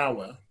in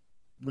power,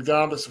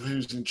 regardless of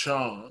who's in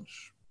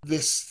charge,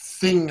 this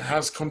thing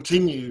has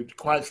continued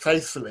quite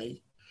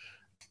faithfully.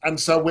 And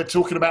so we're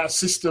talking about a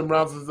system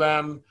rather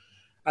than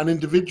an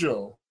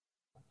individual.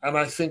 And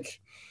I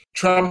think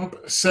Trump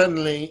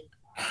certainly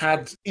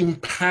had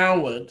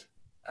empowered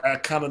a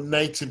kind of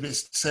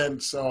nativist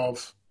sense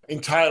of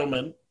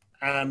entitlement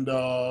and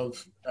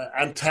of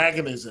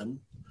antagonism.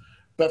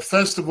 But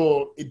first of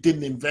all, it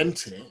didn't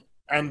invent it.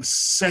 And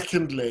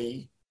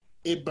secondly,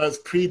 it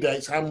both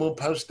predates and will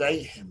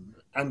postdate him.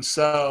 And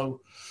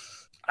so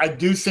I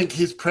do think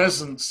his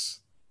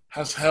presence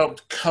has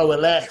helped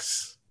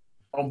coalesce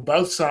on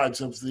both sides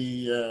of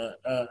the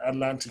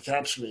Atlantic,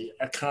 actually,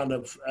 a kind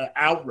of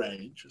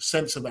outrage, a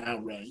sense of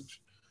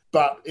outrage.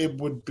 But it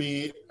would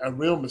be a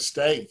real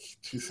mistake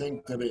to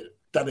think that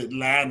it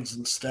lands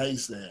and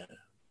stays there.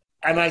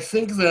 And I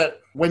think that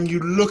when you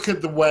look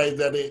at the way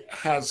that it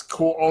has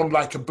caught on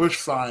like a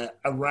bushfire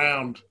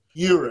around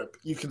Europe,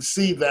 you can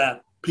see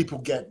that people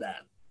get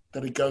that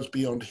it goes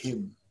beyond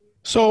him.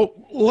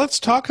 So let's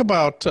talk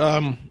about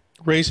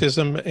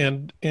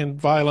racism and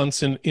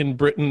violence in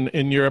Britain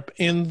and Europe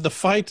in the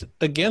fight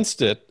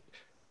against it,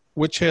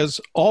 which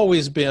has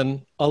always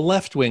been a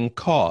left-wing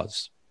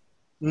cause.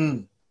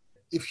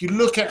 If you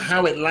look at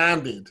how it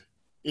landed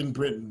in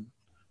Britain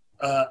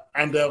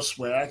and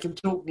elsewhere, I can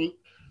talk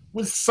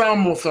with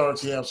some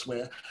authority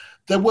elsewhere.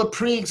 There were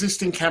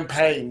pre-existing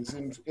campaigns.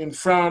 In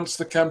France,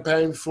 the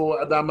campaign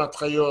for Adama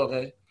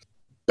Traoré.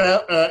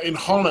 In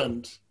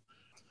Holland,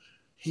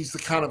 he's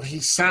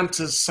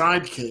Santa's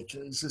sidekick.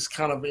 He's this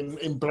kind of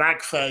in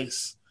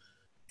blackface,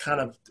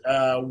 kind of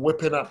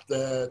whipping up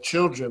the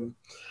children.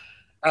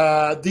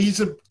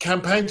 These are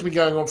campaigns been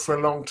going on for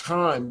a long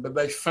time, but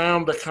they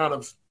found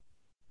a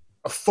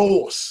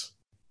force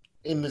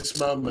in this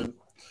moment.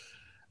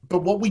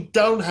 But what we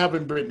don't have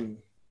in Britain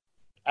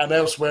and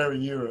elsewhere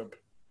in Europe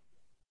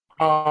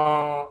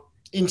are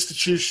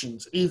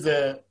institutions,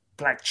 either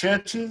black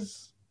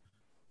churches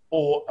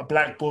or a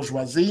black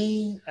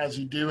bourgeoisie, as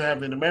you do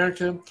have in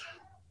America,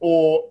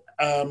 or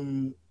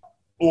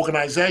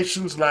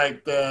organizations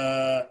like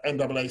the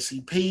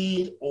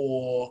NAACP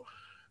or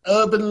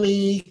Urban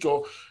League,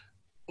 or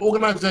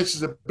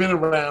organizations that have been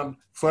around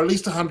for at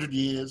least 100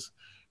 years,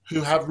 who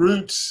have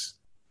roots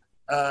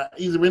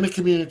either in a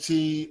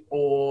community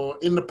or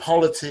in the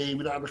polity.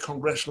 We don't have a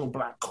congressional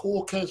black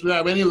caucus. We don't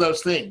have any of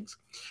those things.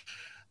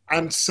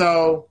 And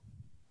so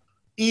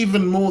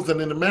even more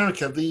than in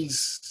America,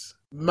 these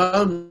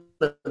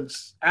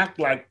moments act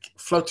like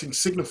floating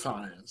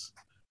signifiers,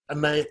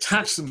 and they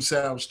attach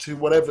themselves to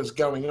whatever's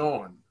going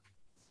on.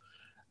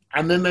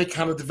 And then they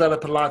kind of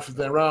develop a life of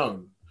their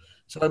own.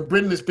 So in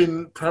Britain, it's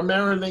been not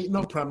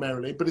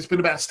primarily, but it's been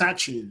about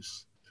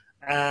statues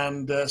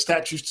and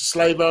statues to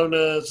slave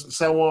owners and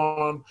so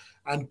on,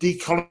 and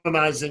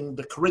decolonizing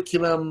the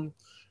curriculum.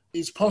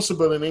 It's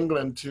possible in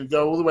England to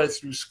go all the way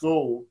through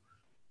school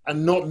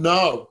and not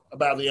know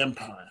about the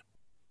empire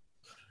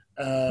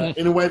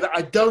in a way that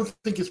I don't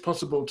think it's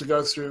possible to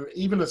go through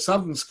even a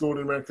southern school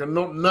in America and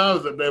not know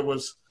that there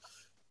was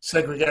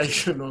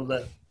segregation or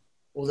that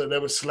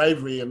there was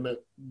slavery and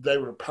that they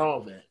were a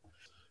part of it.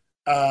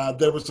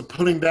 There was the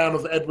pulling down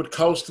of the Edward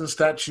Colston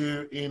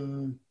statue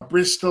in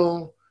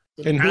Bristol.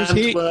 And who's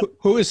he?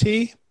 Who is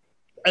he?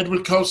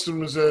 Edward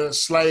Colston was a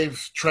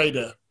slave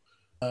trader,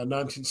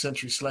 19th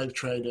century slave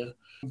trader.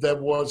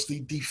 There was the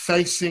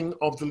defacing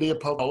of the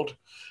Leopold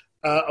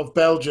of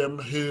Belgium,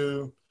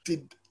 who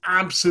did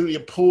absolutely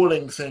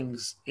appalling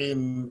things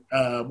in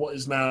what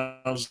is now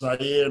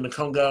Zaire in the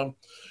Congo.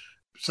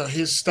 So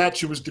his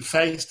statue was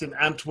defaced in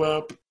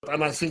Antwerp,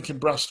 and I think in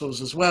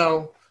Brussels as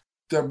well.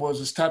 There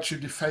was a statue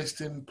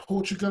defaced in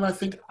Portugal, I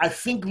think. I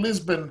think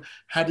Lisbon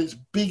had its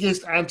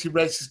biggest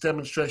anti-racist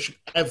demonstration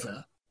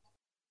ever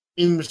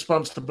in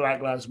response to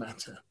Black Lives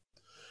Matter.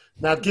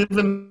 Now,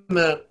 given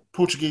that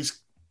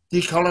Portuguese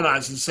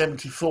decolonized in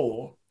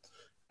 1974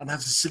 and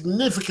has a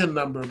significant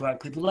number of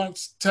black people, that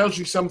tells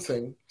you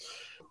something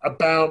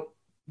about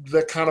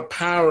the kind of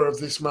power of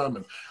this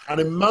moment.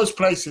 And in most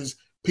places,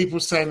 people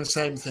are saying the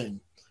same thing.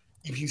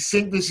 If you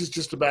think this is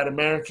just about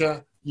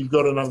America, you've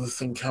got another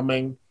thing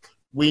coming.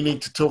 We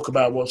need to talk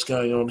about what's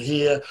going on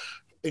here.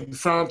 In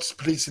France,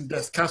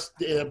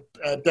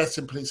 deaths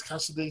in police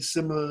custody.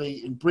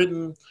 Similarly, in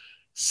Britain,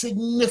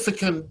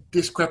 significant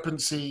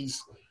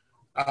discrepancies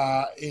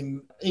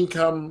in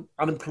income,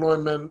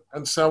 unemployment,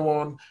 and so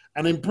on.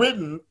 And in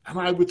Britain, and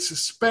I would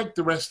suspect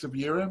the rest of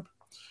Europe,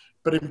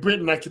 but in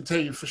Britain, I can tell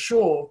you for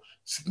sure,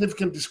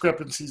 significant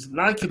discrepancies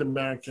like in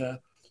America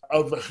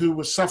over who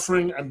was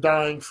suffering and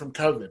dying from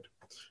COVID.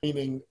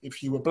 Meaning,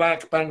 if you were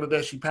black,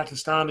 Bangladeshi,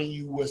 Pakistani,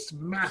 you were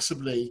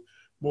massively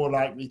more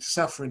likely to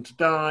suffer and to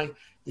die.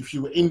 If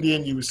you were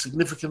Indian, you were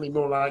significantly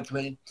more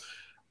likely.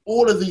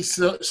 All of these,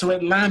 so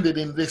it landed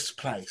in this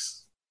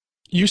place.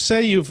 You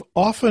say you've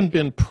often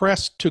been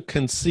pressed to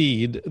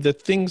concede that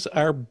things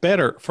are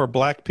better for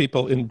black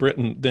people in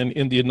Britain than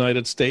in the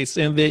United States,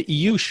 and that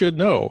you should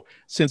know,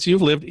 since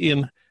you've lived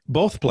in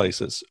both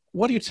places.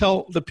 What do you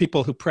tell the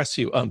people who press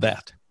you on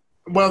that?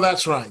 Well,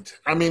 that's right.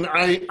 I mean,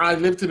 I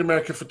lived in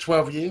America for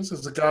 12 years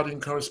as a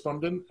Guardian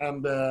correspondent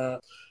and a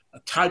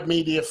Type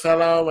Media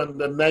fellow and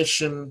a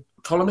Nation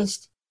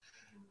columnist.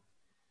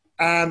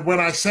 And when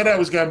I said I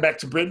was going back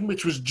to Britain,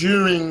 which was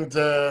during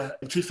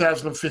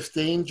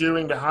 2015,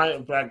 during the height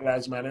of Black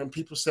Lives Matter, and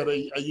people said,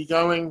 are you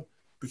going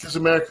because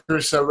America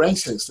is so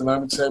racist? And I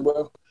would say,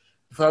 well,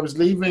 if I was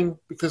leaving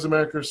because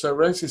America is so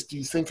racist, do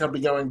you think I'd be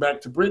going back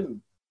to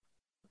Britain?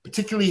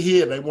 Particularly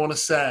here, they want to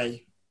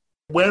say,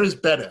 where is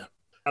better?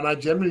 And I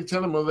generally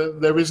tell them, well,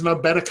 there is no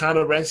better kind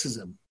of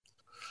racism.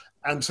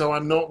 And so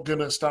I'm not going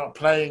to start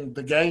playing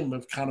the game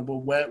of kind of,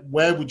 well,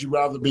 where would you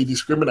rather be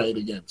discriminated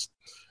against?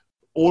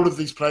 All of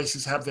these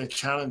places have their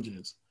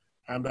challenges.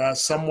 And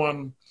as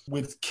someone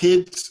with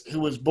kids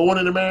who were born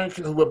in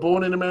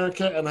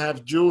America and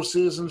have dual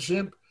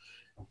citizenship,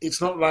 it's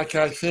not like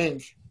I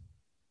think,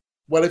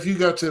 well, if you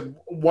go to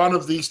one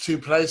of these two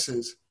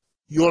places,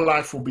 your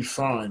life will be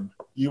fine.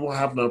 You will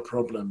have no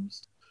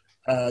problems.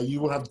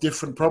 You will have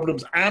different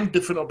problems and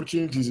different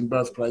opportunities in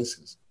both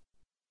places.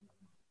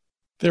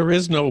 There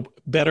is no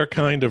better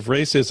kind of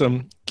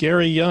racism.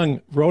 Gary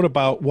Young wrote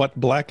about what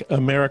Black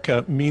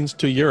America means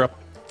to Europe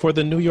for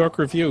the New York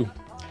Review.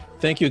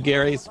 Thank you,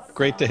 Gary. It's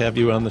great to have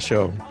you on the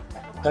show.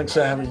 Thanks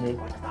for having me.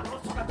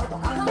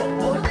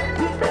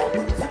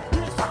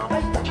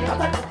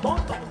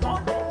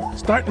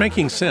 Start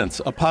Making Sense,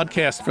 a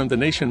podcast from The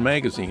Nation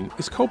magazine,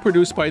 is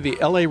co-produced by the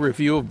LA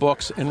Review of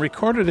Books and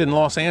recorded in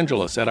Los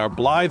Angeles at our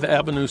Blythe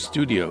Avenue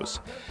studios.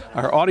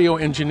 Our audio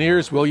engineer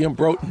is William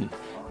Broughton.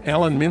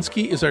 Alan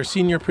Minsky is our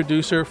senior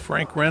producer.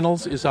 Frank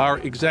Reynolds is our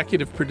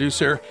executive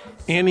producer.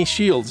 Annie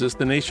Shields is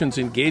The Nation's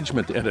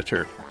engagement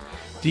editor.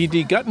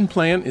 D.D.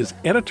 Guttenplan is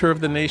editor of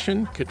The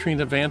Nation.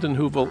 Katrina vanden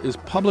Heuvel is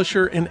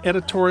publisher and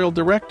editorial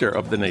director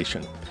of The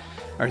Nation.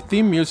 Our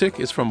theme music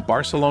is from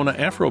Barcelona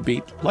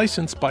Afrobeat,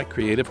 licensed by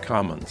Creative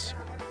Commons.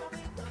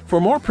 For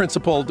more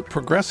principled,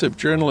 progressive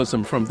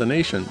journalism from The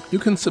Nation, you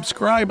can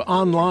subscribe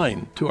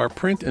online to our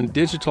print and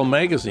digital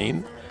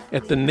magazine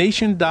at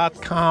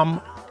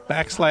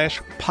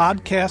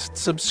thenation.com/podcast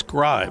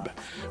subscribe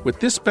with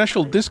this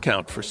special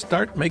discount for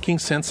Start Making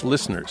Sense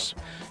listeners.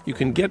 You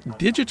can get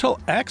digital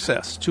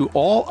access to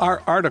all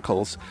our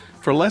articles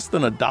for less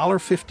than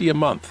 $1.50 a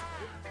month.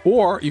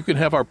 Or you can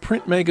have our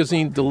print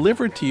magazine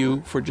delivered to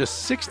you for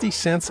just 60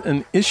 cents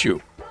an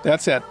issue.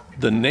 That's at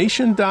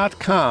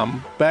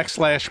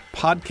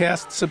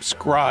thenation.com/podcast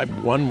subscribe,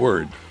 one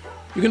word.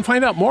 You can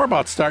find out more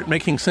about Start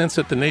Making Sense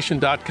at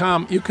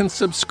thenation.com. You can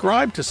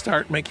subscribe to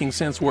Start Making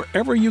Sense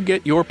wherever you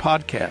get your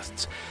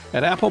podcasts,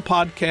 at Apple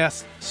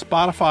Podcasts,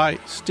 Spotify,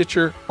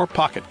 Stitcher, or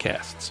Pocket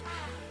Casts.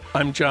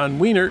 I'm John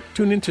Wiener.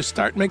 Tune in to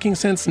Start Making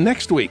Sense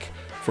next week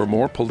for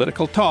more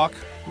political talk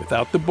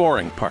without the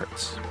boring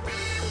parts.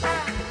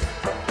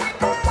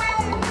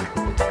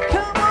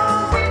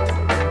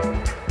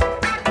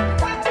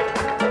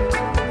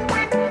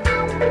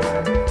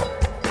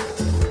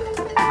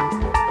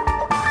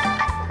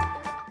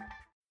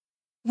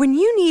 When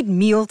you need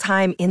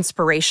mealtime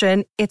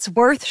inspiration, it's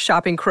worth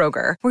shopping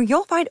Kroger, where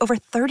you'll find over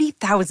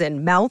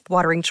 30,000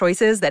 mouth-watering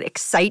choices that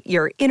excite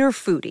your inner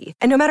foodie.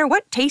 And no matter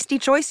what tasty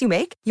choice you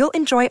make, you'll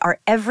enjoy our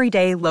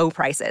everyday low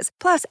prices,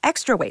 plus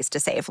extra ways to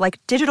save, like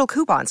digital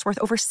coupons worth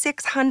over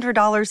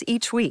 $600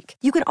 each week.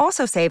 You can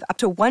also save up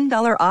to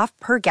 $1 off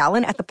per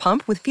gallon at the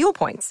pump with fuel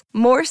points.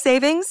 More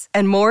savings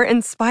and more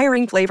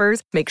inspiring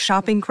flavors make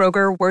shopping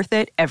Kroger worth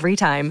it every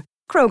time.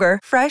 Kroger,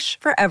 fresh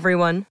for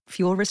everyone.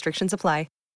 Fuel restrictions apply.